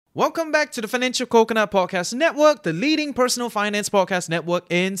Welcome back to the Financial Coconut Podcast Network, the leading personal finance podcast network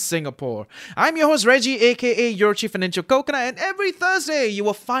in Singapore. I'm your host Reggie, aka your Chief Financial Coconut, and every Thursday you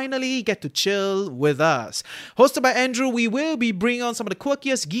will finally get to chill with us. Hosted by Andrew, we will be bringing on some of the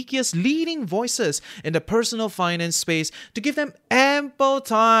quirkiest, geekiest, leading voices in the personal finance space to give them ample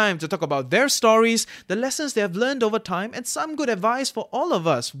time to talk about their stories, the lessons they have learned over time, and some good advice for all of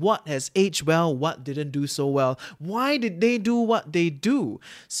us. What has aged well, what didn't do so well, why did they do what they do?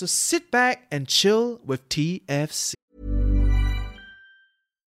 So sit back and chill with TFC.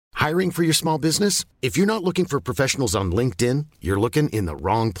 Hiring for your small business? If you're not looking for professionals on LinkedIn, you're looking in the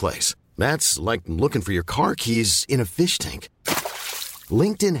wrong place. That's like looking for your car keys in a fish tank.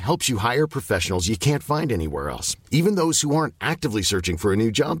 LinkedIn helps you hire professionals you can't find anywhere else, even those who aren't actively searching for a new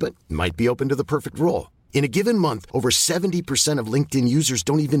job but might be open to the perfect role. In a given month, over 70% of LinkedIn users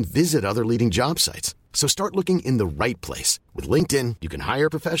don't even visit other leading job sites. So start looking in the right place. With LinkedIn, you can hire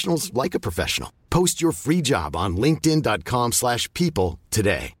professionals like a professional. Post your free job on linkedin.com/people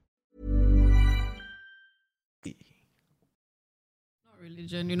today.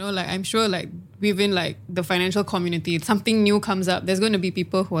 Religion, I'm sure within the financial community, something new comes up. There's going to be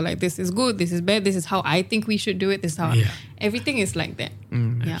people who are like, this is good, this is bad, this is how I think we should do it, this is how everything is like that.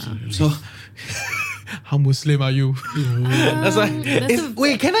 So how Muslim are you? That's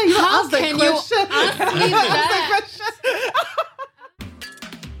wait, can I even ask that question? Ask me that?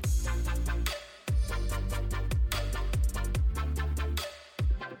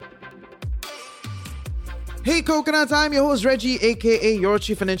 Hey Coconuts, I'm your host Reggie, aka your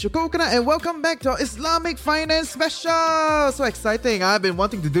Chief Financial Coconut, and welcome back to our Islamic Finance Special. So exciting. I've been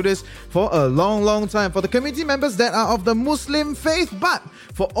wanting to do this for a long time for the community members that are of the Muslim faith, but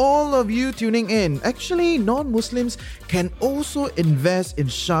for all of you tuning in, actually non-Muslims can also invest in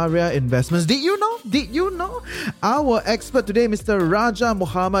Sharia investments. Did you know? Our expert today, Mr. Raja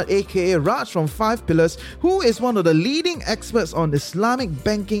Muhammad, aka Raj from 5 Pillars, who is one of the leading experts on Islamic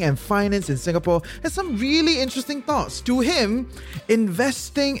banking and finance in Singapore, has some really interesting thoughts. To him,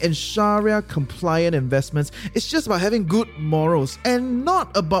 investing in Sharia compliant investments is just about having good morals and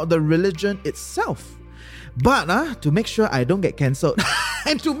not about the religion itself. But to make sure I don't get cancelled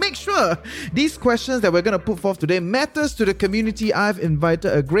and to make sure these questions that we're going to put forth today matters to the community, I've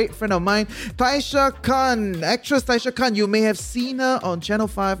invited a great friend of mine, Tysha Khan. Actress Tysha Khan, you may have seen her on Channel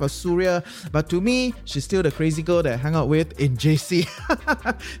 5 or Surya, but to me, she's still the crazy girl that I hung out with in JC.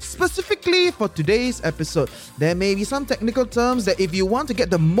 Specifically for today's episode, there may be some technical terms that if you want to get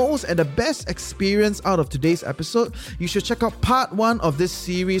the most and the best experience out of today's episode, you should check out part 1 of this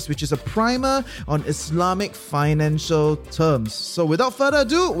series, which is a primer on Islamic financial terms. So without further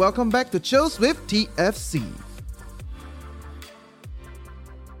ado, welcome back to Chills with TFC.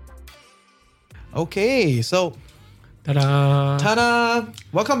 Okay, so ta-da!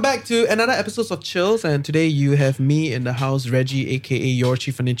 Welcome back to another episode of Chills, and today you have me in the house, Reggie, aka your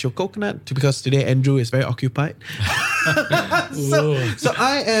Chief Financial Coconut, because today Andrew is very occupied. so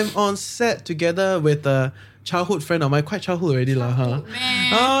I am on set together with a childhood friend of mine, quite childhood already huh?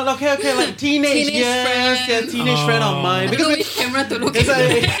 Man. Oh, okay, like teenage friend of mine. I don't know which camera to look at.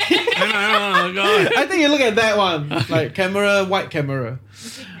 Oh God! I think you look at that one, like white camera.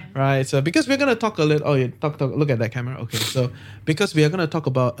 Right, so because we're going to talk a little... look at that camera. Okay, so because we are going to talk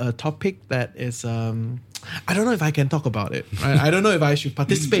about a topic that is... I don't know if I can talk about it, right? I don't know if I should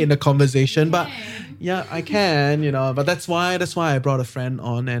participate in the conversation, but yeah, I can, but that's why I brought a friend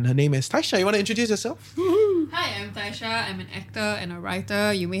on, and her name is Tysha. You want to introduce yourself? Hi, I'm Tysha. I'm an actor and a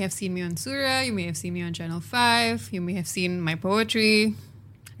writer. You may have seen me on Surya. You may have seen me on Channel 5. You may have seen my poetry.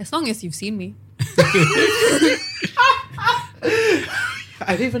 As long as you've seen me.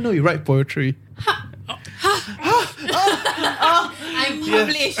 I didn't even know you write poetry. I'm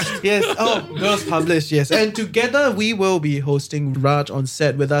published. Yes. Oh, girls published. Yes. And together we will be hosting Raj on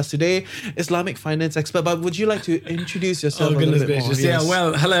set with us today, Islamic finance expert. But would you like to introduce yourself a little bit more? Yeah.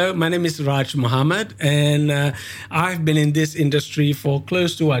 Well, hello. My name is Raj Muhammad, and I've been in this industry for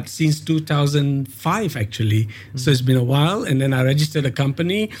close to since 2005 actually. So it's been a while, and then I registered a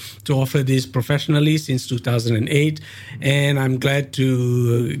company to offer this professionally since 2008, and I'm glad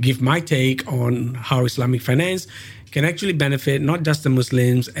to give my take on how Islamic finance can actually benefit not just the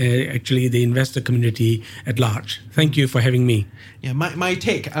Muslims, actually the investor community at large. Thank you for having me. Yeah, my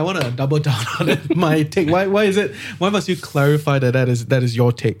take. I want to double down on it. My take. Why is it? Why must you clarify that is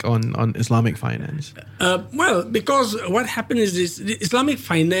your take on Islamic finance? Well, because what happened is this: Islamic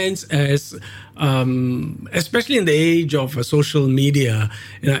finance, especially in the age of social media,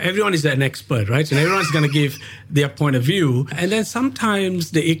 everyone is an expert, right? And everyone's going to give their point of view, and then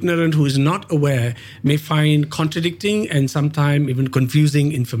sometimes the ignorant who is not aware may find contradictory misleading and sometimes even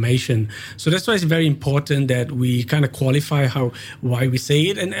confusing information. So that's why it's very important that we kind of qualify why we say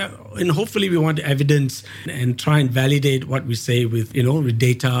it, and hopefully we want evidence and try and validate what we say with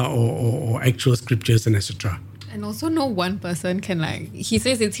data or actual scriptures and etc. And also no one person can he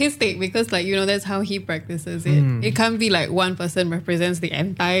says it's his take because that's how he practices it. It can't be like one person represents the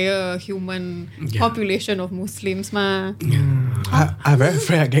entire human population of Muslims ma. I'm very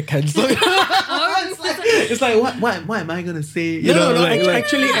afraid I get cancelled. It's like what am I gonna say?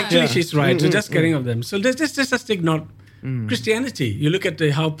 Actually she's right. So just getting of them. So let's just take not Christianity. You look at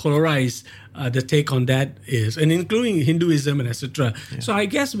how polarized the take on that is, and including Hinduism and etc. So I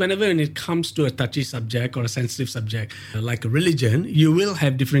guess when it comes to a touchy subject or a sensitive subject like a religion, you will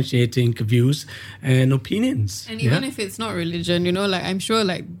have differentiating views and opinions. And even if it's not religion, I'm sure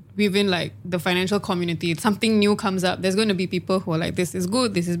within the financial community, something new comes up. There's going to be people who are like, this is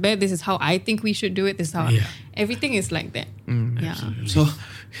good, this is bad, this is how I think we should do it, this is how everything is like that. So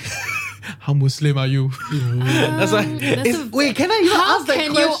how Muslim are you? That's like, wait, can I even ask that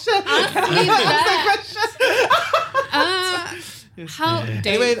question? How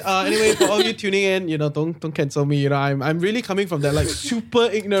anyway, for all you tuning in, don't cancel me. I'm really coming from that super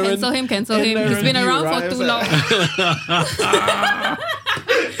ignorant. Cancel him. He's been around for too long.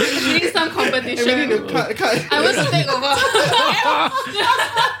 We need some competition. We need to cut. I want to take over.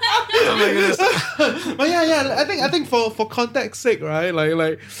 Oh my goodness. But I think for context sake, right?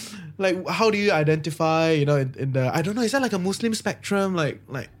 Like how do you identify, in the, I don't know, is that like a Muslim spectrum? Like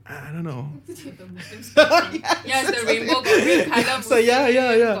I don't know. It's the rainbow, got green colour. So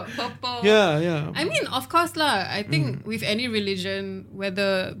got purple. Yeah. I mean, of course lah. I think with any religion,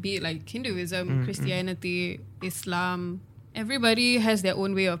 whether be it like Hinduism, Christianity, Islam, everybody has their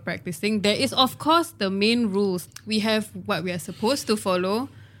own way of practicing. There is, of course, the main rules. We have what we are supposed to follow.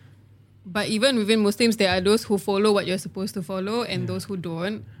 But even within Muslims, there are those who follow what you're supposed to follow and those who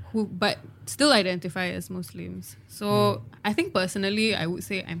don't, but still identify as Muslims. So I think personally, I would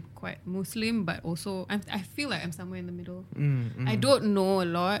say I'm quite Muslim, but also I feel like I'm somewhere in the middle. I don't know a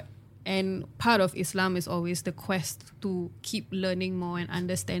lot, and part of Islam is always the quest to keep learning more and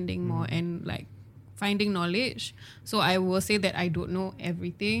understanding more and finding knowledge. So I will say that I don't know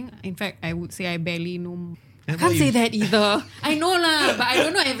everything. In fact, I would say I barely know. I can't say that either. I know lah, but I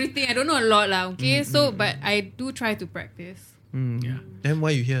don't know everything. I don't know a lot lah. Okay, but I do try to practice. Then why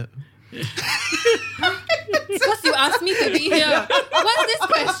are you here? Because you asked me to be here. What's this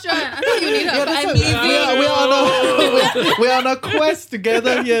question? I thought you needed. I'm leaving. We're on a quest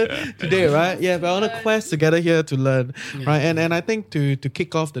together here today, right? Yeah, we're on a quest together here to learn, right? And I think to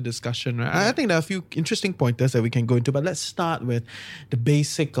kick off the discussion, right? I think there are a few interesting pointers that we can go into, but let's start with the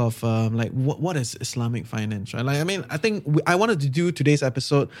basic of what is Islamic finance, right? I think I wanted to do today's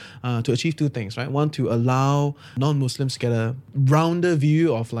episode to achieve two things, right? One, to allow non-Muslims to get a rounder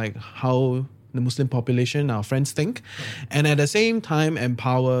view of how the Muslim population, our friends think, and at the same time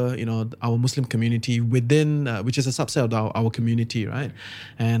empower our Muslim community within, which is a subset of our community, right?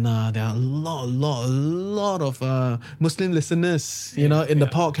 And there are a lot of Muslim listeners, in the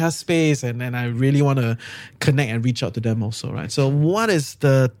podcast space, and I really want to connect and reach out to them also, right? So, what is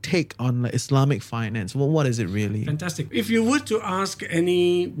the take on Islamic finance? What is it really? Fantastic. If you were to ask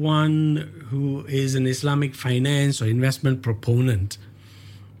anyone who is an Islamic finance or investment proponent,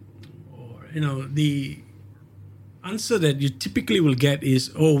 the answer that you typically will get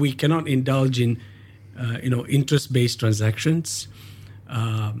is, we cannot indulge in, interest-based transactions.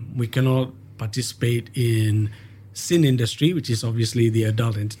 We cannot participate in sin industry, which is obviously the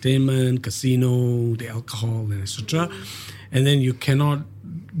adult entertainment, casino, the alcohol, and etc. And then you cannot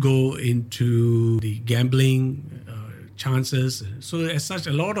go into the gambling chances. So as such,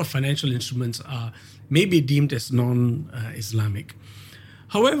 a lot of financial instruments may be deemed as non-Islamic.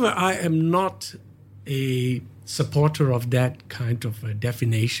 However, I am not a supporter of that kind of a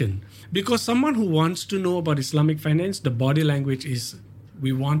definition, because someone who wants to know about Islamic finance, the body language is,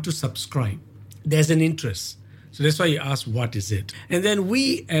 we want to subscribe. There's an interest. So that's why you ask, what is it? And then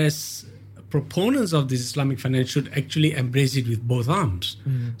we as proponents of this Islamic finance should actually embrace it with both arms.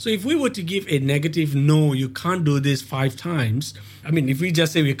 So if we were to give a negative, no, you can't do this 5 times. If we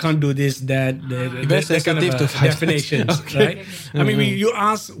just say we can't do this, that kind of definitions, right? You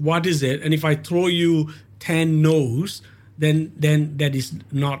ask, what is it? And if I throw you 10 no's, then that is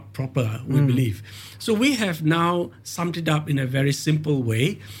not proper, we believe. So we have now summed it up in a very simple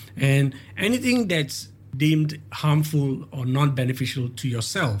way. And anything that's deemed harmful or non-beneficial to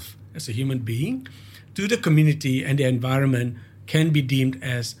yourself as a human being, to the community and the environment, can be deemed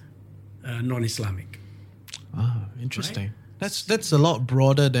as non-Islamic. Interesting. Right? That's a lot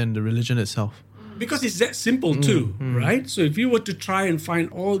broader than the religion itself. Because it's that simple too, right? So if you were to try and find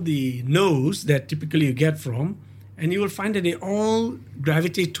all the no's that typically you get from, and you will find that they all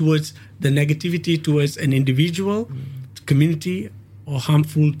gravitate towards the negativity towards an individual, community, or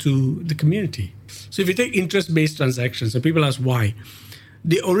harmful to the community. So if you take interest-based transactions, so people ask why.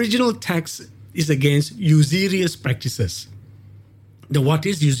 The original tax is against usurious practices. What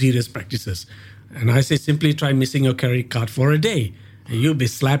is usurious practices? And I say simply try missing your credit card for a day, and you'll be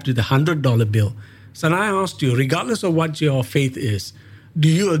slapped with a $100 bill. So now I asked you, regardless of what your faith is, do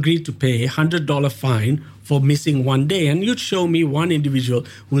you agree to pay a $100 fine for missing one day? And you'd show me one individual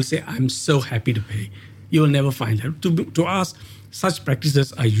who will say, I'm so happy to pay. You will never find that. To us, such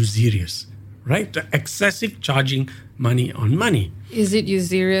practices are usurious, right? Excessive charging money on money. Is it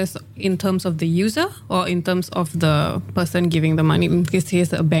usurious in terms of the user or in terms of the person giving the money? In this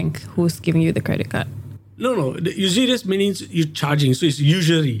case, a bank who's giving you the credit card. No. The usurious means you're charging. So it's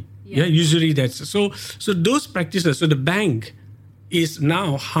usury. Yeah, usury. So those practices, so the bank is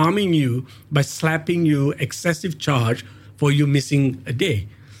now harming you by slapping you excessive charge for you missing a day.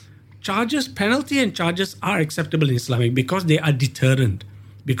 Penalty and charges are acceptable in Islamic because they are deterrent.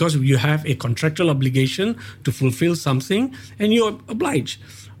 Because you have a contractual obligation to fulfill something and you're obliged.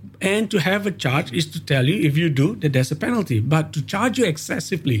 And to have a charge is to tell you, if you do, that there's a penalty. But to charge you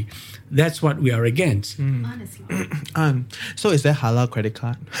excessively, that's what we are against. Honestly. So is there halal credit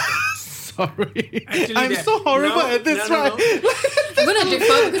card? Sorry. Actually, I'm so horrible at this, right? I'm going to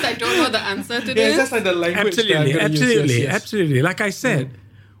defer because I don't know the answer to this. It's just like the language. Absolutely. Like I said,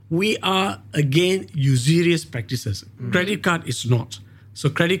 we are against usurious practices. Credit card is not. So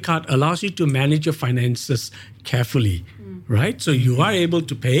credit card allows you to manage your finances carefully, right? So you are able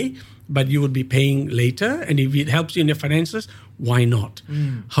to pay, but you will be paying later. And if it helps you in your finances, why not?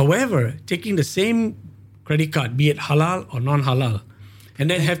 However, taking the same credit card, be it halal or non-halal, and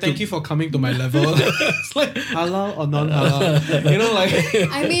then Thank you for coming to my level. It's like halal or non-halal. You know, like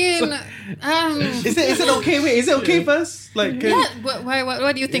I mean, is it okay? Wait, is it okay first? Like,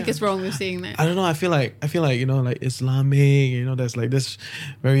 what do you think is wrong with saying that? I don't know. I feel like you know, like Islamic. You know, there's like this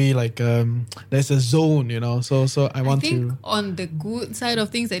very like there's a zone. You know, so I think on the good side of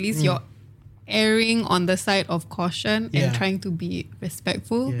things, at least you're erring on the side of caution and trying to be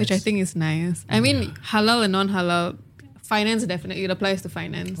respectful, which I think is nice. I mean, halal and non-halal. Finance definitely, it applies to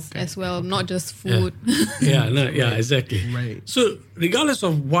finance as well, not just food. Exactly. Right. So regardless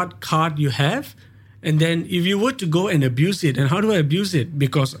of what card you have, and then if you were to go and abuse it, and how do I abuse it?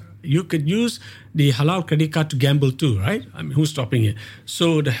 Because you could use the halal credit card to gamble too, right? I mean, who's stopping it?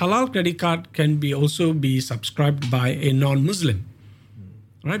 So the halal credit card can also be subscribed by a non-Muslim,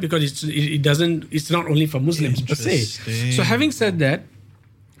 right? Because it's not only for Muslims per se. So having said that,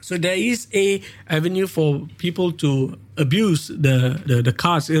 so there is a avenue for people to abuse the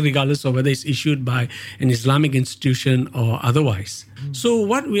cards, regardless of whether it's issued by an Islamic institution or otherwise. So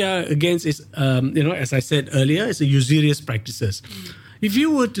what we are against is, as I said earlier, it's a usurious practices. If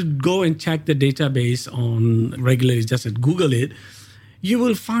you were to go and check the database on regularly, just Google it, you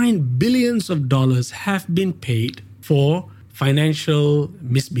will find billions of dollars have been paid for financial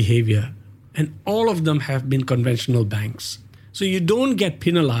misbehavior, and all of them have been conventional banks. So you don't get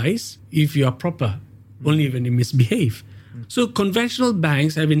penalized if you are proper, only when you misbehave. So conventional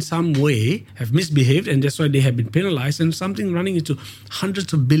banks have in some way have misbehaved, and that's why they have been penalized, and something running into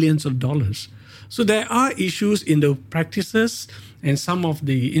hundreds of billions of dollars. So there are issues in the practices and some of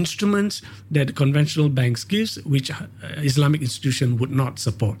the instruments that conventional banks gives, which Islamic institution would not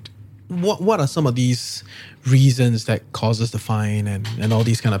support. What are some of these reasons that causes the fine and all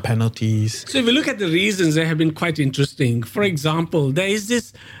these kind of penalties? So if you look at the reasons, they have been quite interesting. For example, there is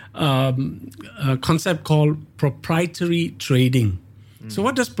this concept called proprietary trading. So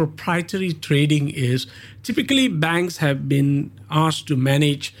what does proprietary trading is? Typically, banks have been asked to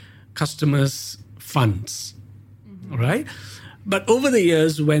manage customers' funds, all right? But over the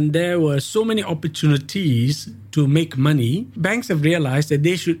years, when there were so many opportunities to make money, banks have realized that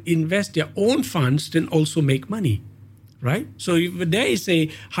they should invest their own funds to also make money, right? So if there is a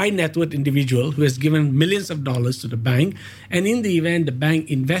high net worth individual who has given millions of dollars to the bank, and in the event the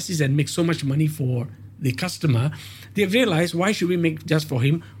bank invests and makes so much money for the customer, they've realized, why should we make just for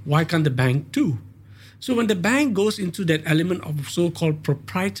him? Why can't the bank too? So when the bank goes into that element of so-called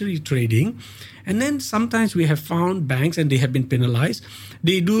proprietary trading, and then sometimes we have found banks, and they have been penalized,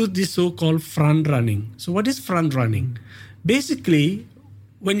 they do this so-called front running. So what is front running? Basically,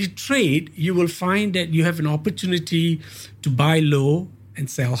 when you trade, you will find that you have an opportunity to buy low and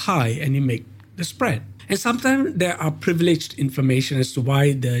sell high, and you make the spread. And sometimes there are privileged information as to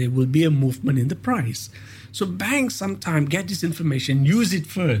why there will be a movement in the price. So banks sometimes get this information, use it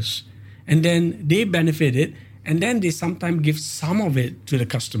first, and then they benefit it, and then they sometimes give some of it to the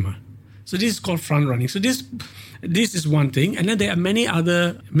customer. So this is called front running. So this is one thing. And then there are many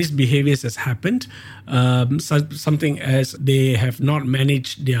other misbehaviors that's happened. Something as they have not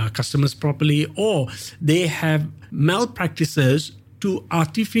managed their customers properly, or they have malpractices to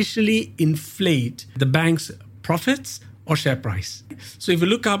artificially inflate the bank's profits or share price. So if you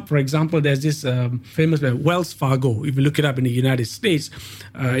look up, for example, there's this famous bank, Wells Fargo. If you look it up in the United States,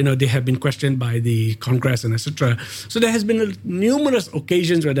 they have been questioned by the Congress and etc. So there has been numerous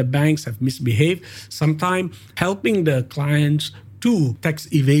occasions where the banks have misbehaved, sometimes helping the clients to tax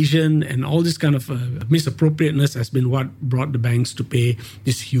evasion, and all this kind of misappropriateness has been what brought the banks to pay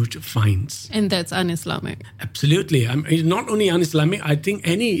these huge fines. And that's un-Islamic. Absolutely. It's not only un-Islamic, I think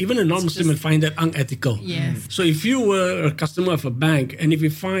even a non-Muslim will find that unethical. Yes. So if you were a customer of a bank, and if you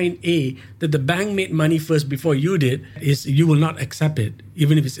find that the bank made money first before you did, you will not accept it,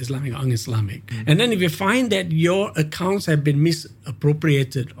 even if it's Islamic or un-Islamic. Mm-hmm. And then if you find that your accounts have been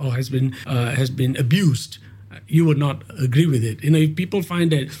misappropriated or has been abused, you would not agree with it. If people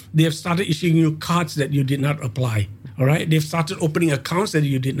find that they have started issuing you cards that you did not apply, all right? They've started opening accounts that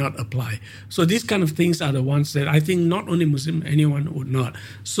you did not apply. So these kind of things are the ones that I think not only Muslim, anyone would not.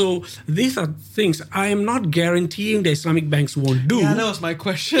 So these are things I am not guaranteeing the Islamic banks won't do. Yeah, that was my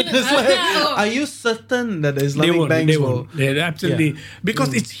question. It's like, are you certain that the Islamic banks will? They absolutely,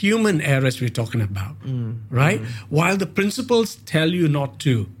 because it's human errors we're talking about, right? While the principles tell you not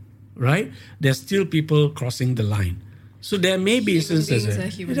to, right? There's still people crossing the line. So there may be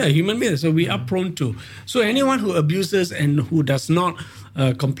instances. Human beings. So we are prone to. So anyone who abuses and who does not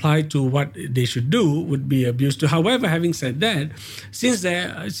comply to what they should do would be abused too. However, having said that, since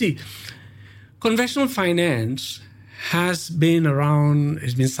conventional finance has been around,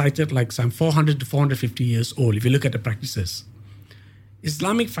 it's been cited like some 400 to 450 years old, if you look at the practices.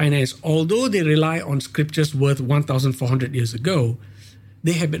 Islamic finance, although they rely on scriptures worth 1,400 years ago,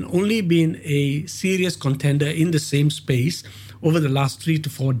 they have only been a serious contender in the same space over the last 3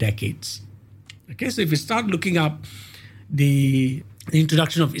 to 4 decades. Okay, so if you start looking up the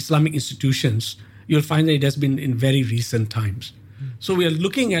introduction of Islamic institutions, you'll find that it has been in very recent times. So we are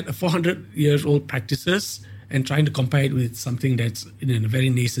looking at 400-year-old practices and trying to compare it with something that's in a very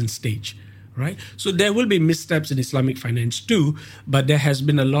nascent stage. Right? So there will be missteps in Islamic finance too, but there has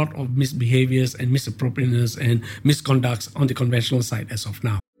been a lot of misbehaviors and misappropriateness and misconducts on the conventional side as of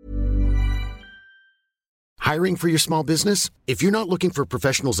now. Hiring for your small business? If you're not looking for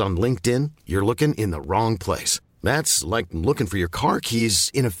professionals on LinkedIn, you're looking in the wrong place. That's like looking for your car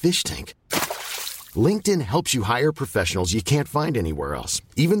keys in a fish tank. LinkedIn helps you hire professionals you can't find anywhere else,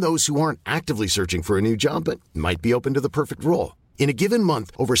 even those who aren't actively searching for a new job but might be open to the perfect role. In a given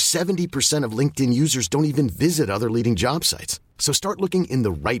month, over 70% of LinkedIn users don't even visit other leading job sites. So start looking in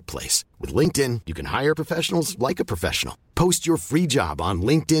the right place. With LinkedIn, you can hire professionals like a professional. Post your free job on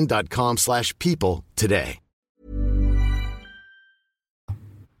linkedin.com/people today.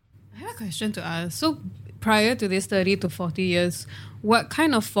 I have a question to ask. So prior to this 30 to 40 years, what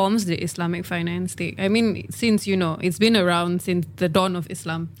kind of forms did Islamic finance take? I mean, since, it's been around since the dawn of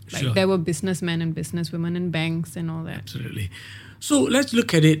Islam. Like there were businessmen and businesswomen and banks and all that. Absolutely. So let's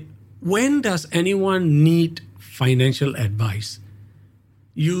look at it. When does anyone need financial advice?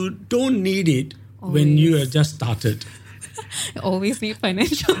 You don't need it when you are just started. Always need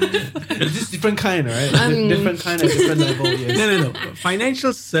financial advice. It's just different kind, right? Different kind at different level, yes. No.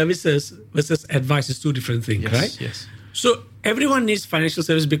 Financial services versus advice is two different things, right? Yes. So everyone needs financial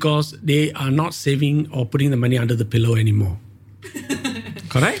service because they are not saving or putting the money under the pillow anymore.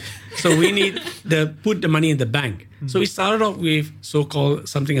 Correct? So we need to put the money in the bank. So we started off with so-called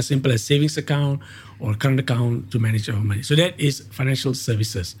something as simple as savings account or current account to manage our money. So that is financial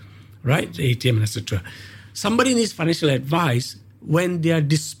services, right? The ATM and etc. Somebody needs financial advice when their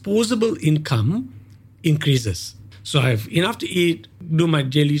disposable income increases. So I have enough to eat, do my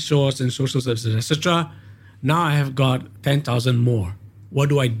daily chores and social services, etc. Now I have got 10,000 more. What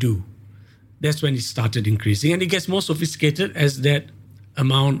do I do? That's when it started increasing. And it gets more sophisticated as that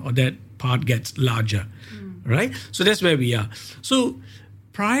amount or that part gets larger, right? So that's where we are. So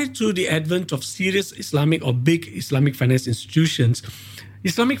prior to the advent of serious Islamic or big Islamic finance institutions,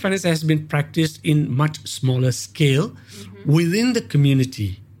 Islamic finance has been practiced in much smaller scale within the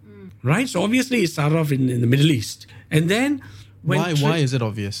community, right? So obviously it started off in the Middle East. And then Why is it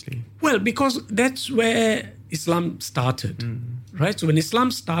obviously? Well, because that's where Islam started, right? So when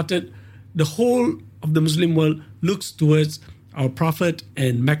Islam started, the whole of the Muslim world looks towards our Prophet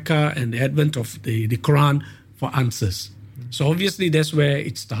and Mecca and the advent of the Quran for answers. So obviously that's where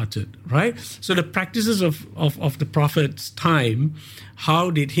it started, right? So the practices of the Prophet's time, how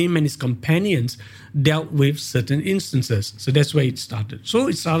did him and his companions dealt with certain instances? So that's where it started. So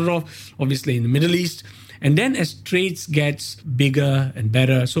it started off obviously in the Middle East. And then as trades gets bigger and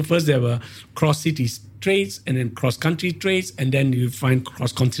better, so first there were cross-city trades and then cross-country trades, and then you find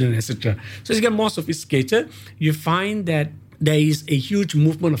cross-continent, etc. So as you get more sophisticated, you find that there is a huge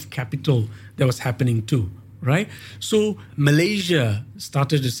movement of capital that was happening too, right? So Malaysia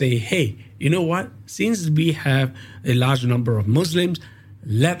started to say, hey, you know what? Since we have a large number of Muslims,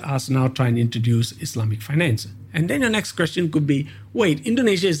 let us now try and introduce Islamic finance. And then the next question could be, wait,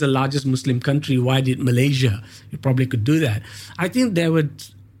 Indonesia is the largest Muslim country. Why did Malaysia? You probably could do that. I think there were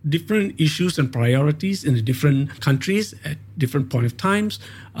different issues and priorities in the different countries at different point of times.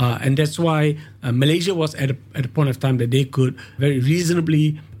 And that's why Malaysia was at a point of time that they could very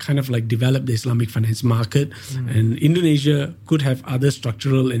reasonably kind of like develop the Islamic finance market. And Indonesia could have other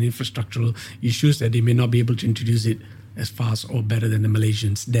structural and infrastructural issues that they may not be able to introduce it as fast or better than the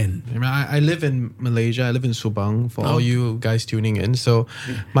Malaysians then. I live in Malaysia. I live in Subang for all you guys tuning in. So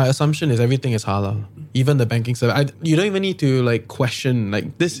my assumption is everything is halal. Even the banking service. You don't even need to like question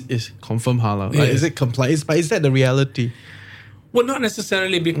like this is confirmed halal. Like, is it compliant? But is that the reality? Well, not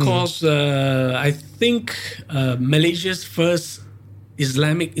necessarily, because I think Malaysia's first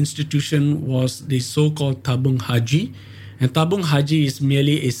Islamic institution was the so-called Tabung Haji. And Tabung Haji is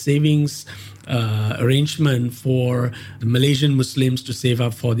merely a savings arrangement for the Malaysian Muslims to save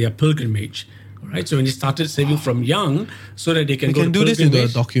up for their pilgrimage. Right, so when they started saving from young, so that they can go to do this in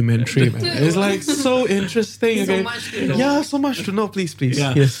pilgrimage. a documentary, man. It's like so interesting. So much to know. Yeah, so much to know. Please.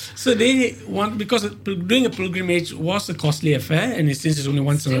 Yeah. Yes. So they want, because doing a pilgrimage was a costly affair, and since it's only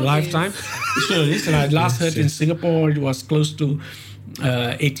once in a lifetime, sure it is. And I last heard in Singapore it was close to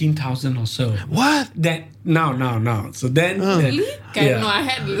 18,000 or so. What? That now. So then, Really? I don't know. I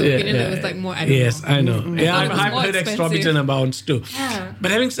had the opinion that it was like more. I don't know. I know. Yeah, thought it was I've more heard expensive. exorbitant amounts too. Yeah.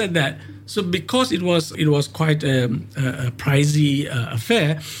 But having said that, so because it was quite a pricey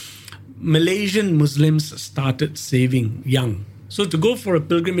affair, Malaysian Muslims started saving young. So to go for a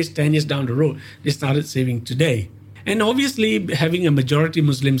pilgrimage 10 years down the road, they started saving today. And obviously, having a majority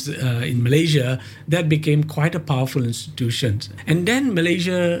Muslims in Malaysia, that became quite a powerful institution. And then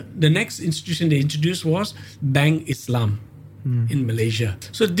Malaysia, the next institution they introduced was Bank Islam in Malaysia.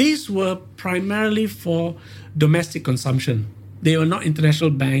 So these were primarily for domestic consumption. They were not international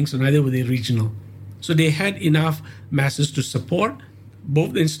banks, or neither were they regional. So they had enough masses to support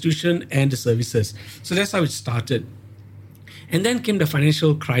both the institution and the services. So that's how it started. And then came the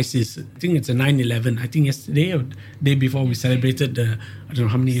financial crisis. I think it's a 9/11. I think yesterday or day before we celebrated the, I don't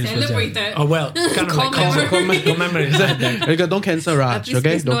know how many years was Celebrated. that? Oh, well, kind of like commemorate that. Don't cancel Raj, Please,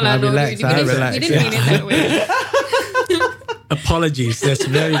 okay? please, no, Relax, we didn't- relax. We didn't mean it that way. Apologies, that's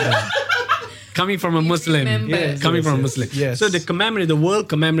very bad. Coming from a Muslim. remembered. Coming from a Muslim. Yes. So the world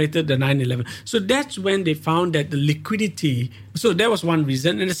commemorated the 9/11. So that's when they found that the liquidity, so that was one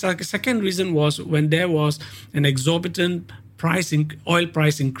reason. And the second reason was when there was an exorbitant oil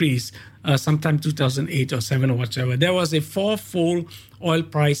price increase, sometime 2008 or 7 or whatever. There was a 4-fold oil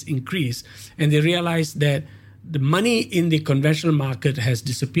price increase. And they realized that the money in the conventional market has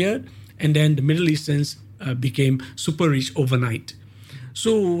disappeared. And then the Middle Easterns became super rich overnight.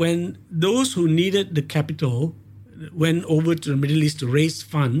 So when those who needed the capital went over to the Middle East to raise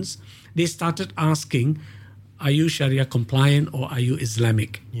funds, they started asking, are you Sharia compliant or are you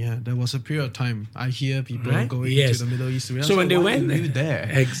Islamic? Yeah, there was a period of time. I hear people Right? going Yes. to the Middle East. So when they why went are you there?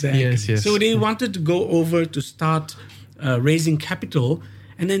 Exactly. Yes. So they wanted to go over to start raising capital.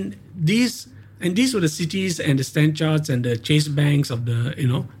 And then these were the cities and the Standard Chartered and the Chase banks of the,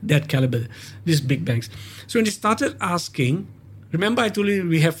 that caliber, these big banks. So when they started asking, remember I told you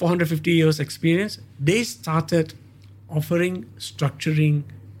we have 450 years experience? They started offering, structuring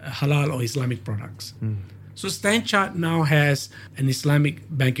halal or Islamic products. So Standard Chartered now has an Islamic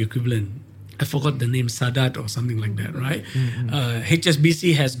bank equivalent. I forgot the name, Sadat or something like that, right?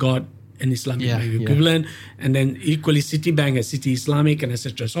 HSBC has got an Islamic bank equivalent. And then equally Citibank has Citi Islamic and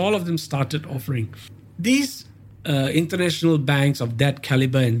etc. So all of them started offering. These international banks of that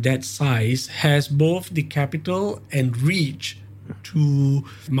caliber and that size has both the capital and reach to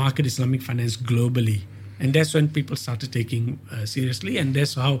market Islamic finance globally. And that's when people started taking seriously, and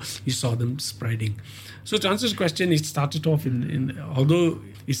that's how you saw them spreading. So to answer this question, it started off although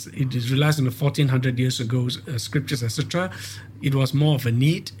it is realized in the 1400 years ago scriptures, etc., it was more of a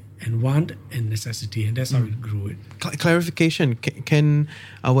need and want and necessity, and that's how it grew it. Clarification, can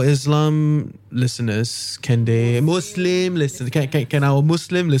our Islam listeners, can our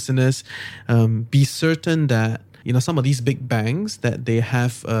Muslim listeners be certain that some of these big banks that they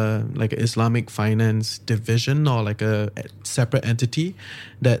have like an Islamic finance division or like a separate entity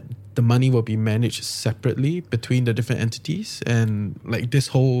that the money will be managed separately between the different entities, and like this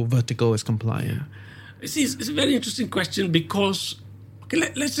whole vertical is compliant. See, it's a very interesting question because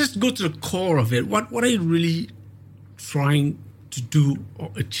let's just go to the core of it. What are you really trying to do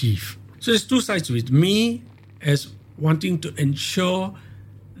or achieve? So there's two sides to it. Me as wanting to ensure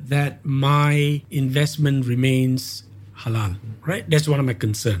that my investment remains halal, right? That's one of my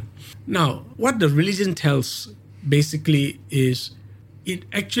concerns. Now, what the religion tells basically is it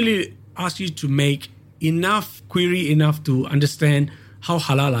actually asks you to make enough to understand how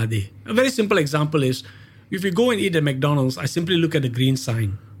halal are they. A very simple example is if you go and eat at McDonald's, I simply look at the green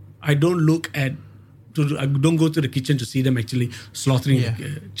sign. I don't go to the kitchen to see them actually slaughtering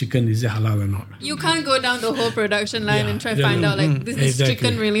the chicken. Is it halal or not? You can't go down the whole production line and try to find out like this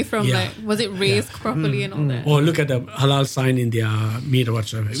chicken really from like was it raised properly and all that. Or look at the halal sign in their meat or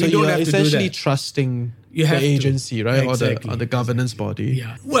whatsoever. So you are essentially trusting the agency, right? Exactly. Or the governance body.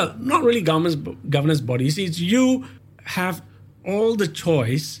 Yeah. Well, not really governance body. You see, you have all the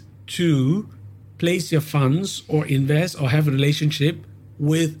choice to place your funds or invest or have a relationship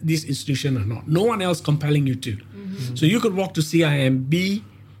with this institution or not. No one else compelling you to. Mm-hmm. So you could walk to CIMB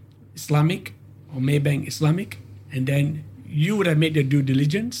Islamic or Maybank Islamic, and then you would have made your due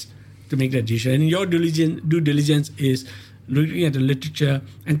diligence to make that decision. And your due diligence is looking at the literature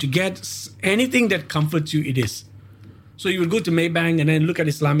and to get anything that comforts you, it is. So you would go to Maybank and then look at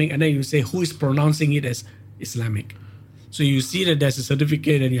Islamic and then you say, who is pronouncing it as Islamic? So you see that there's a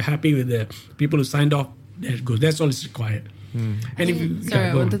certificate and you're happy with the people who signed off, there it goes. That's all is required. And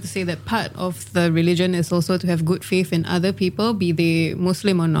I wanted to say that part of the religion is also to have good faith in other people, be they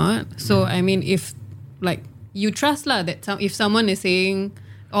Muslim or not. So I mean, if like you trust that if someone is saying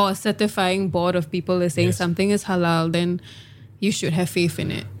or a certifying board of people is saying something is halal, then you should have faith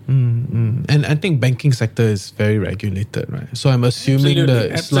in it. And I think banking sector is very regulated, right? So I'm assuming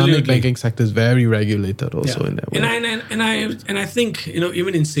the Islamic banking sector is very regulated also in that way. And I think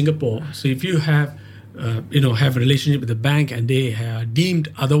even in Singapore, so if you have have a relationship with the bank and they are deemed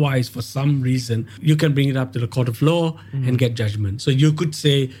otherwise for some reason, you can bring it up to the court of law and get judgment. So you could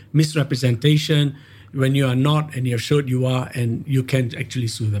say misrepresentation when you are not and you have showed you are, and you can actually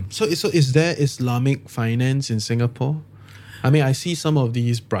sue them. So is there Islamic finance in Singapore? I mean, I see some of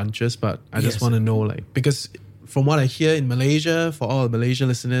these branches, but I just want to know, because from what I hear in Malaysia, for all Malaysian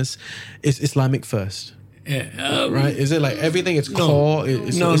listeners, it's Islamic first. Right? Is it like everything? It's core.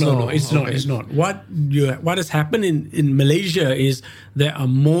 It's not. What has happened in Malaysia is there are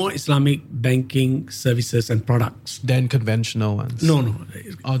more Islamic banking services and products than conventional ones. No.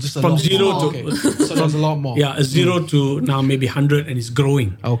 Just from zero to so there's a lot more. Yeah, zero to now maybe 100, and it's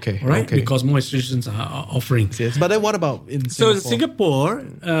growing. Okay, right? Okay. Because more institutions are offering. Yes. But then what about in Singapore? So in Singapore,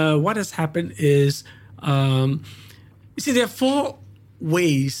 what has happened is, you see, there are 4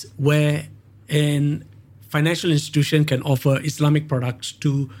 ways where an financial institution can offer Islamic products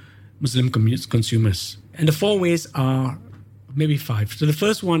to Muslim consumers. And the 4 ways are maybe 5. So the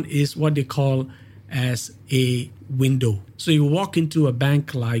first one is what they call as a window. So you walk into a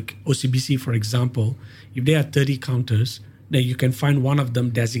bank like OCBC, for example, if they have 30 counters, then you can find one of them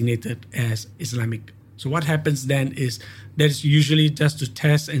designated as Islamic. So what happens then is that's usually just to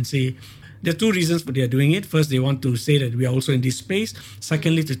test and say, there are 2 reasons for they are doing it. First, they want to say that we are also in this space.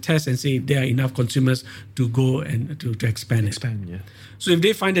 Secondly, to test and see if there are enough consumers to go and to expand it. Yeah. So if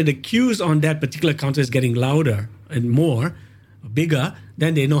they find that the queues on that particular counter is getting louder and more, bigger,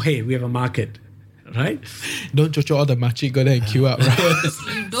 then they know, hey, we have a market. Right? Don't chocho all the makcik go there and queue up,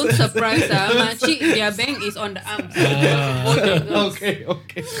 right? Don't surprise makcik, their bank is on the arms. Okay.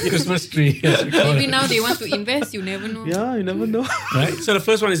 Christmas tree. Maybe now they want to invest, you never know. Yeah, you never know. Right? So the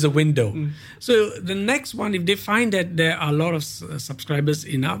first one is the window. So the next one, if they find that there are a lot of subscribers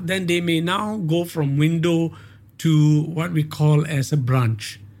enough, then they may now go from window to what we call as a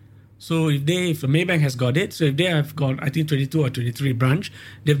branch. So if Maybank has got it, so if they have got, I think 22 or 23 branch,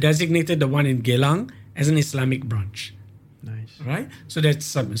 they've designated the one in Geylang as an Islamic branch. Nice. Right? So that's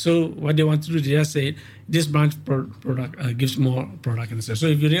something. So what they want to do, they just say, this branch product gives more product and stuff. So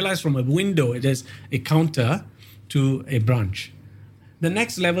if you realize from a window, it is a counter to a branch. The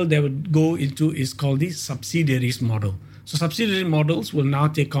next level they would go into is called the subsidiaries model. So subsidiary models will now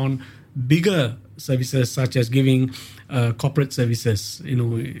take on bigger services such as giving corporate services,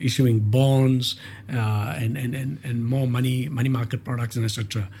 issuing bonds and more money market products and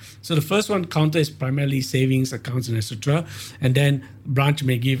etc. So the first one counter is primarily savings accounts and etc. And then branch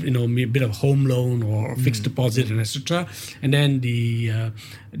may give a bit of home loan or fixed deposit and etc. And then the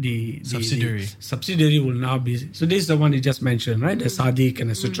subsidiary will now be, so this is the one you just mentioned, right? The Sadiq and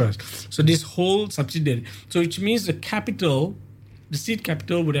etc. So this whole subsidiary, so which means the seed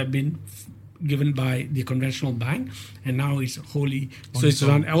capital would have been given by the conventional bank, and now it's wholly, so it's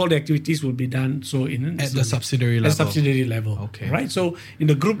around, all the activities will be done at the subsidiary level. At subsidiary level, okay, right? So in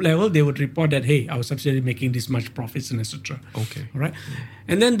the group level, they would report that, hey, our subsidiary making this much profits and etc. Okay, right?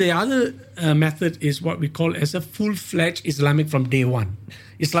 And then the other method is what we call as a full-fledged Islamic from day one.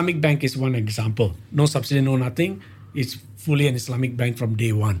 Islamic bank is one example. No subsidiary, no nothing. It's fully an Islamic bank from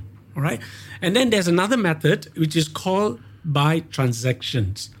day one. All right. And then there's another method which is called by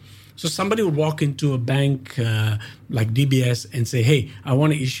transactions. So somebody would walk into a bank like DBS and say, hey, I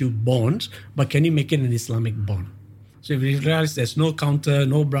want to issue bonds, but can you make it an Islamic bond? So if you realize there's no counter,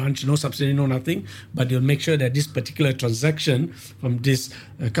 no branch, no subsidiary, no nothing, but you'll make sure that this particular transaction from this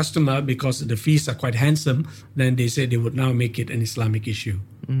customer, because the fees are quite handsome, then they say they would now make it an Islamic issue.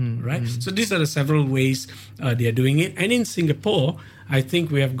 Right? So these are the several ways they are doing it. And in Singapore, I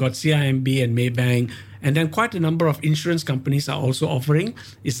think we have got CIMB and Maybank, and then quite a number of insurance companies are also offering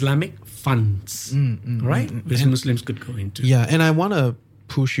Islamic funds, right? Which Muslims could go into. Yeah, and I want to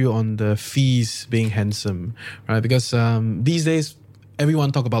push you on the fees being handsome, right? Because these days,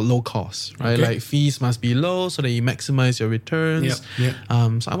 everyone talk about low cost, right? Okay. Like fees must be low so that you maximize your returns. Yeah.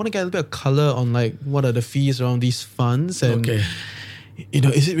 So I want to get a bit of color on like what are the fees around these funds and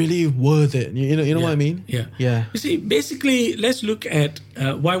is it really worth it? You know what I mean? Yeah. You see, basically, let's look at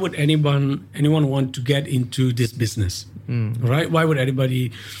why would anyone want to get into this business, right? Why would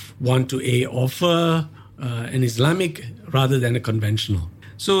anybody want to offer an Islamic rather than a conventional?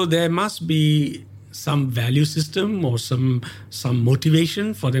 So there must be some value system or some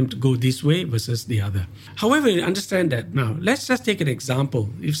motivation for them to go this way versus the other. However, understand that now. Let's just take an example.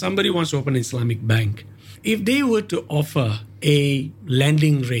 If somebody wants to open an Islamic bank, if they were to offer a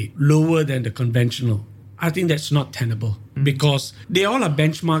lending rate lower than the conventional, I think that's not tenable because they all are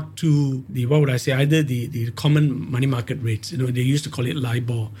benchmarked to either the common money market rates. They used to call it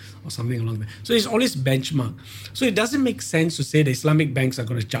LIBOR or something along that. So it's always benchmarked. So it doesn't make sense to say the Islamic banks are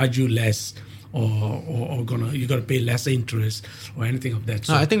going to charge you less or you got to pay lesser interest or anything of that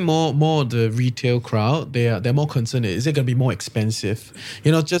sort. No, I think more the retail crowd, they're more concerned. Is it going to be more expensive?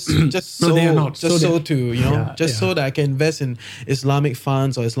 Just so no, they are not. So that I can invest in Islamic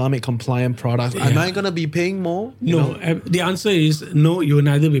funds or Islamic compliant products. Am I going to be paying more? No, the answer is no. You will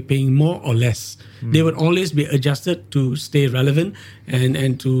neither be paying more or less. They would always be adjusted to stay relevant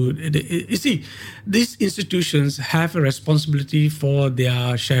and to. You see, these institutions have a responsibility for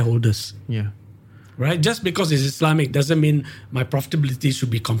their shareholders. Yeah. Right? Just because it's Islamic doesn't mean my profitability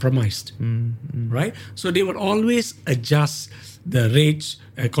should be compromised. Right? So they would always adjust the rates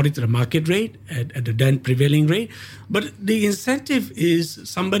according to the market rate at the then prevailing rate. But the incentive is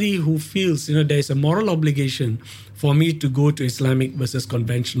somebody who feels, there's a moral obligation for me to go to Islamic versus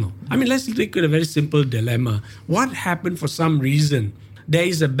conventional. I mean, let's take a very simple dilemma. What happened for some reason? There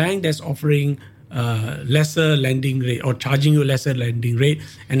is a bank that's offering lesser lending rate or charging you lesser lending rate,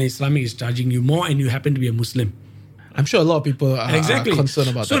 and Islamic is charging you more, and you happen to be a Muslim. I'm sure a lot of people are concerned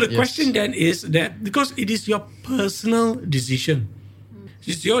about that. So the question then is that because it is your personal decision.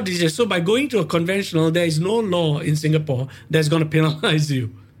 It's your decision. So by going to a conventional, there is no law in Singapore that's going to penalize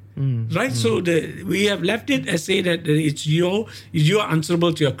you. Right? So we have left it as say that you're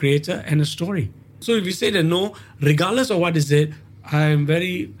answerable to your creator and a story. So if you say that no, regardless of what is it, I'm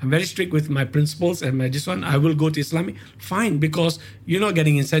very strict with my principles and I will go to Islamic. Fine, because you're not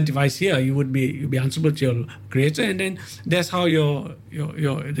getting incentivized here. You'll be answerable to your creator, and then that's how your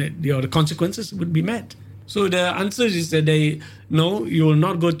consequences would be met. So the answer is that you will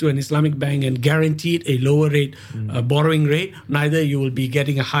not go to an Islamic bank and guaranteed a lower rate borrowing rate. Neither you will be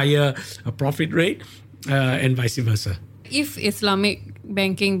getting a higher profit rate, and vice versa. If Islamic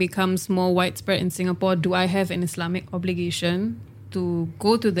banking becomes more widespread in Singapore, do I have an Islamic obligation to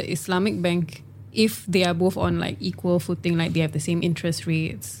go to the Islamic bank if they are both on like equal footing, like they have the same interest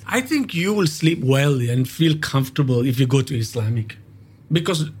rates? I think you will sleep well and feel comfortable if you go to Islamic.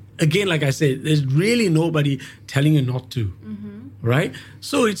 Because again, like I said, there's really nobody telling you not to. Right?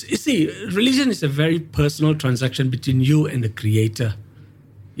 So religion is a very personal transaction between you and the creator.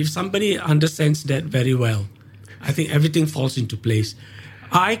 If somebody understands that very well, I think everything falls into place.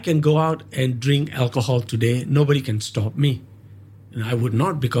 I can go out and drink alcohol today. Nobody can stop me. And I would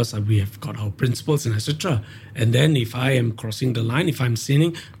not, because we have got our principles and etc. And then if I am crossing the line, if I'm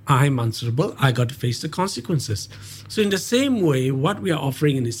sinning, I'm answerable. I got to face the consequences. So in the same way, what we are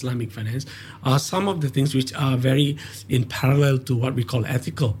offering in Islamic finance are some of the things which are very in parallel to what we call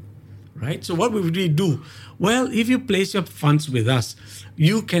ethical, right? So what would we do? Well, if you place your funds with us,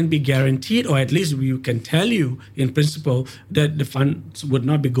 you can be guaranteed, or at least we can tell you in principle, that the funds would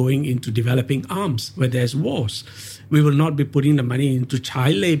not be going into developing arms where there's wars. We will not be putting the money into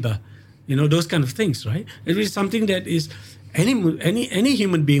child labor, those kind of things, right? It is something that is any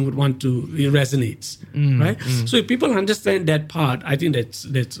human being would want to, it resonates, right? So if people understand that part, I think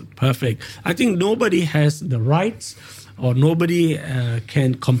that's perfect. I think nobody has the rights, or nobody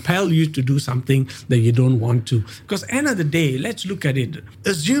can compel you to do something that you don't want to. Because end of the day, let's look at it.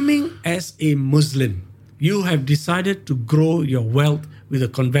 Assuming as a Muslim, you have decided to grow your wealth with a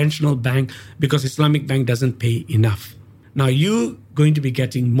conventional bank because Islamic bank doesn't pay enough. Now you're going to be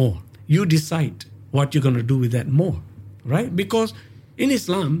getting more. You decide what you're going to do with that more, right? Because in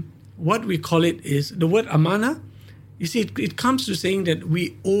Islam, what we call it is the word amana. You see, it comes to saying that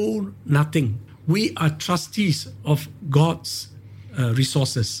we owe nothing. We are trustees of God's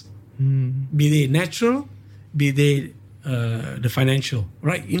resources, be they natural, be they the financial,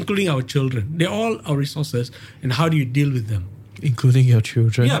 right? Including our children. They're all our resources. And how do you deal with them? Including your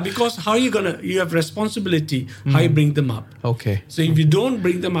children? Yeah, because you have responsibility, how you bring them up. Okay. So if you don't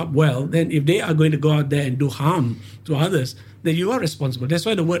bring them up well, then if they are going to go out there and do harm to others, then you are responsible. That's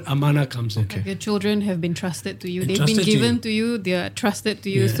why the word amana comes in. Like your children have been trusted to you. They've Entrusted been to given you. to you. They are trusted to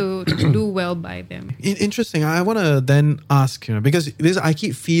you. So do well by them. Interesting. I want to then ask, because I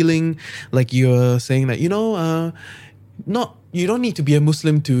keep feeling like you're saying that, you don't need to be a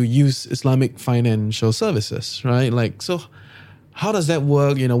Muslim to use Islamic financial services, right? Like, so how does that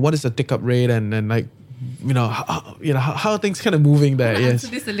work? What is the take-up rate, and like, how are things kind of moving there? Answer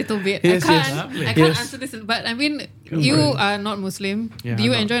this a little bit. Yes, I yes. can't answer this, but I mean, you are not Muslim. Yeah, do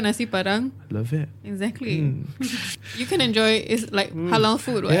you I'm not. enjoy nasi padang? Love it. Exactly. You can enjoy halal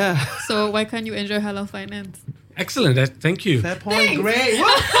food, right? Yeah. So why can't you enjoy halal finance? Excellent. Thank you. Fair point. Great.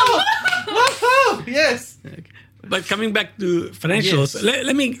 Woohoo! Yes. But coming back to financials, Yes.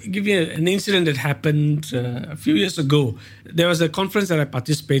 let me give you an incident that happened a few years ago. There was a conference that I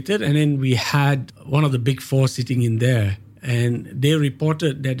participated, and then we had one of the big four sitting in there. And they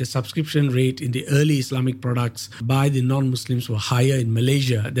reported that the subscription rate in the early Islamic products by the non-Muslims were higher in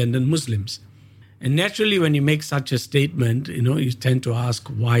Malaysia than the Muslims. And naturally, when you make such a statement, you tend to ask,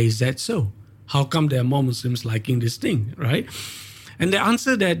 why is that so? How come there are more Muslims liking this thing, right? And the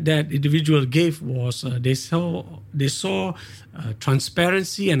answer that individual gave was they saw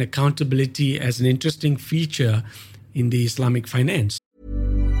transparency and accountability as an interesting feature in the Islamic finance.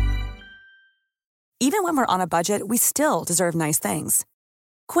 Even when we're on a budget, we still deserve nice things.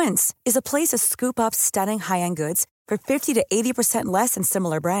 Quince is a place to scoop up stunning high-end goods for 50 to 80% less than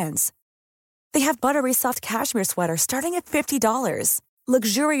similar brands. They have buttery soft cashmere sweaters starting at $50,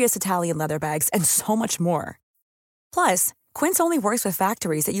 luxurious Italian leather bags, and so much more. Plus, Quince only works with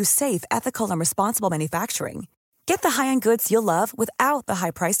factories that use safe, ethical, and responsible manufacturing. Get the high-end goods you'll love without the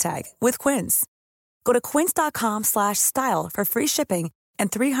high price tag with Quince. Go to quince.com/style for free shipping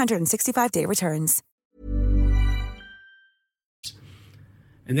and 365-day returns.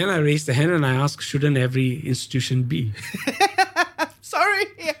 And then I raised the hand and I asked, shouldn't every institution be? Sorry.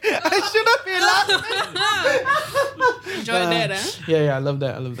 I should have been laughing. Enjoy that, huh? Yeah, I love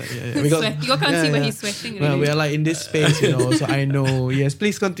that. Yeah. Sweat. You can't see, but he's sweating. Well, Really. we are like in this space, so I know. Yes,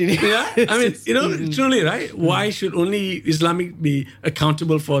 please continue. Yeah, I mean, truly, right? Why should only Islamic be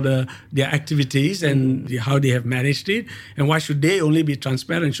accountable for their activities and how they have managed it? And why should they only be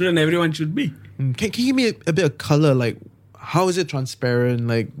transparent? Shouldn't everyone should be? Can you give me a bit of color, like how is it transparent?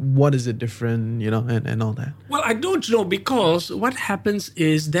 Like what is it different, and all that? Well, I don't know, because what happens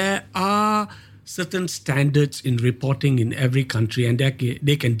is there are certain standards in reporting in every country, and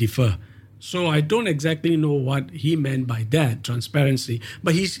they can differ. So I don't exactly know what he meant by that, transparency,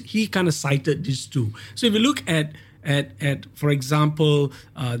 but he kind of cited these two. So if you look at for example,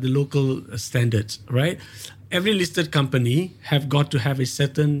 the local standards, right? Every listed company have got to have a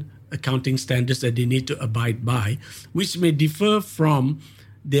certain accounting standards that they need to abide by, which may differ from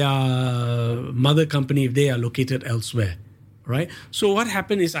their mother company if they are located elsewhere, right? So what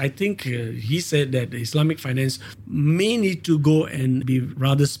happened is, I think he said that Islamic finance may need to go and be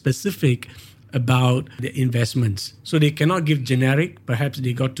rather specific about the investments. So they cannot give generic, perhaps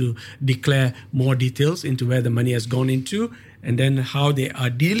they got to declare more details into where the money has gone into, and then how they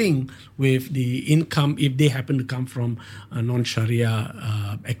are dealing with the income if they happen to come from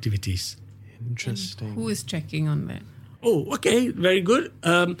non-Sharia activities. Interesting. Who is checking on that? Oh, okay, very good.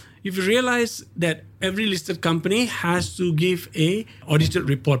 If you realize that every listed company has to give a audited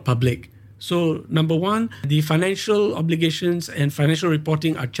report public. So number one, the financial obligations and financial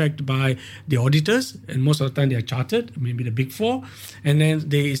reporting are checked by the auditors, and most of the time they are chartered, maybe the Big Four. And then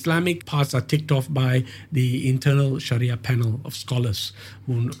the Islamic parts are ticked off by the internal Sharia panel of scholars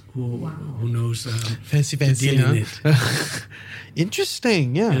who knows fancy, deal in huh? it.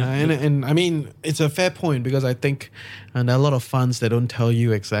 Interesting, yeah. And I mean, it's a fair point because I think and there are a lot of funds that don't tell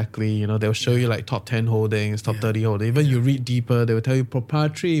you exactly, they'll show you like top 10 holdings, top 30 holdings. Even you read deeper, they will tell you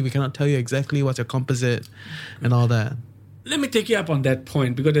proprietary, we cannot tell you exactly what's your composite and all that. Let me take you up on that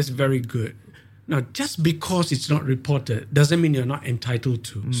point because that's very good. Now, just because it's not reported doesn't mean you're not entitled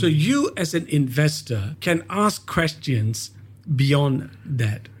to. So you as an investor can ask questions beyond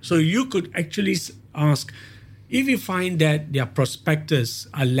that. So you could actually ask, if you find that their prospectus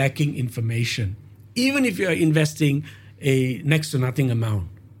are lacking information, even if you're investing a next to nothing amount,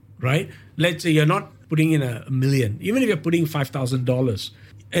 right? Let's say you're not putting in $1 million, even if you're putting $5,000,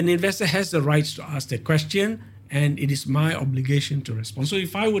 an investor has the rights to ask that question, and it is my obligation to respond. So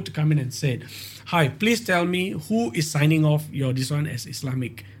if I were to come in and say, hi, please tell me who is signing off this one as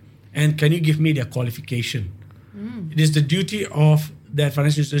Islamic, and can you give me their qualification? It is the duty of that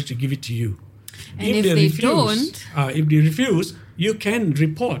financial institution to give it to you. And if they don't, if they refuse, you can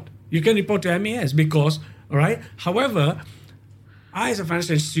report. You can report to MAS because, all right. However, I as a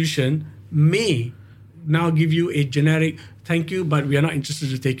financial institution may now give you a generic thank you, but we are not interested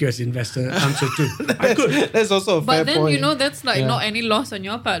to take you as investor answer too. I could. That's also a fair but then point. that's like not any loss on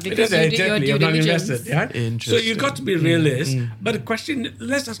your part because you Exactly. did your due You're not diligence. invested, yeah? So Interesting. you got to be realist. But the question,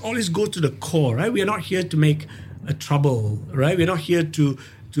 let's just always go to the core, right? We are not here to make a trouble, right? We're not here to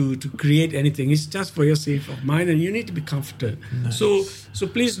create anything. It's just for your safe of mind, and you need to be comforted. Nice. So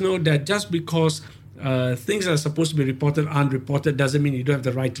please know that just because things that are supposed to be reported aren't reported doesn't mean you don't have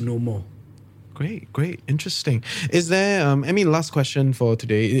the right to know more. Great. Interesting. Is there, last question for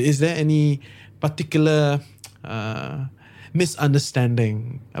today. Is there any particular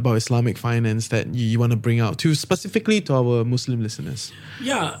misunderstanding about Islamic finance that you want to bring out specifically to our Muslim listeners?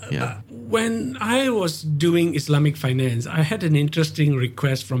 Yeah. When I was doing Islamic finance, I had an interesting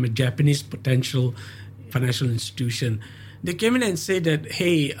request from a Japanese potential financial institution. They came in and said that,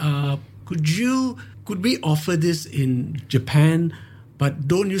 hey, could we offer this in Japan, but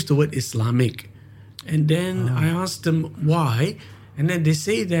don't use the word Islamic? And then I asked them why. And then they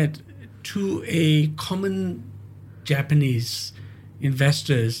say that to a common Japanese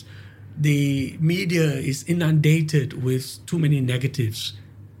investors, the media is inundated with too many negatives,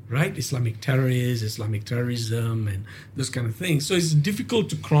 right? Islamic terrorism, and those kind of things. So it's difficult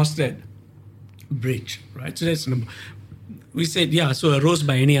to cross that bridge, right? So that's number. We said, so a rose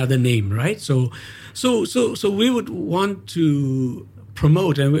by any other name, right? So we would want to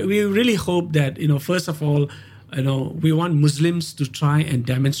promote, and we really hope that, first of all, we want Muslims to try and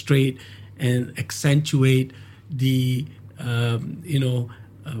demonstrate and accentuate the,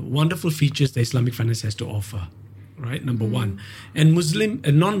 wonderful features that Islamic finance has to offer, right? Number one. And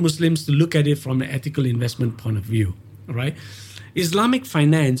non-Muslims to look at it from an ethical investment point of view, right? Islamic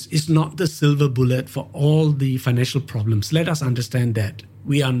finance is not the silver bullet for all the financial problems. Let us understand that.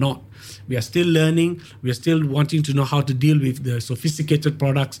 We are not. We are still learning. We are still wanting to know how to deal with the sophisticated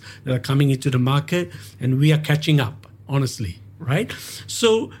products that are coming into the market, and we are catching up, honestly, right?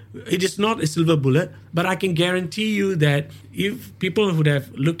 So it is not a silver bullet, but I can guarantee you that if people would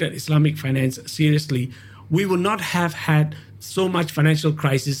have looked at Islamic finance seriously, we would not have had so much financial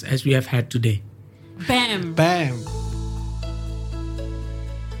crisis as we have had today. Bam.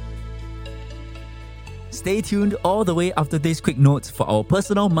 Stay tuned all the way after this quick note for our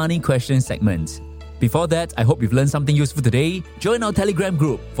personal money question segment. Before that, I hope you've learned something useful today. Join our Telegram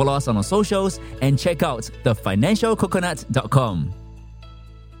group, follow us on our socials, and check out thefinancialcoconut.com.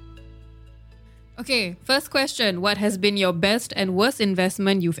 Okay, first question. What has been your best and worst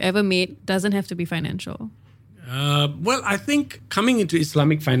investment you've ever made? Doesn't have to be financial. Well, I think coming into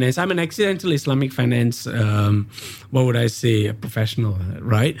Islamic finance, I'm an accidental Islamic finance, a professional,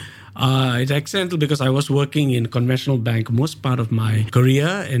 right? It's accidental because I was working in conventional bank most part of my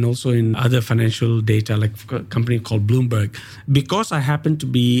career, and also in other financial data, like a company called Bloomberg. Because I happened to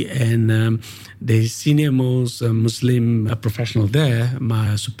be the senior most Muslim professional there,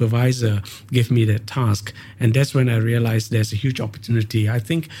 my supervisor gave me that task. And that's when I realized there's a huge opportunity. I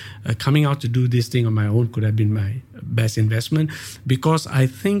think coming out to do this thing on my own could have been my best investment, because I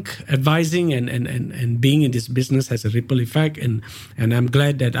think advising and being in this business has a ripple effect, and I'm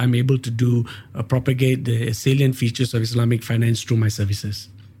glad that I'm able to propagate the salient features of Islamic finance through my services.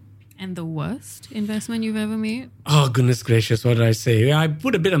 And the worst investment you've ever made? Oh, goodness gracious, what did I say? I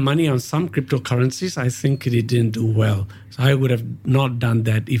put a bit of money on some cryptocurrencies. I think it didn't do well. So I would have not done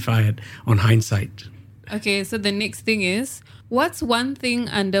that if I had, on hindsight. Okay, so the next thing is, what's one thing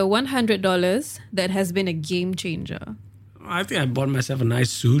under $100 that has been a game changer? I think I bought myself a nice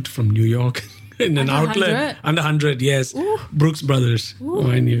suit from New York in an Under outlet. 100? Under 100, yes. Ooh. Brooks Brothers,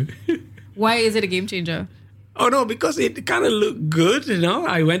 mind you. Why is it a game changer? Oh, no, because it kind of looked good,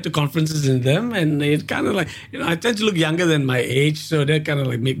 I went to conferences in them and it kind of like, I tend to look younger than my age, so that kind of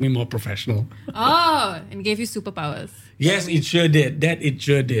like make me more professional. Oh, and gave you superpowers. Yes, it sure did. It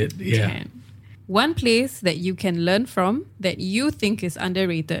sure did, yeah. Okay. One place that you can learn from that you think is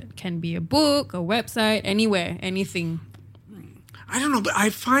underrated. Can be a book, a website, anywhere, anything. I don't know, but I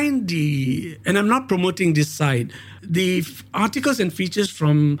find and I'm not promoting this site, the articles and features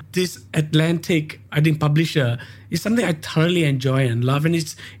from this Atlantic, I think, publisher is something I thoroughly enjoy and love. And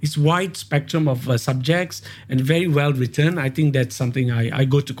it's wide spectrum of subjects and very well written. I think that's something I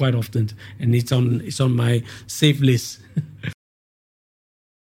go to quite often. And it's on my safe list.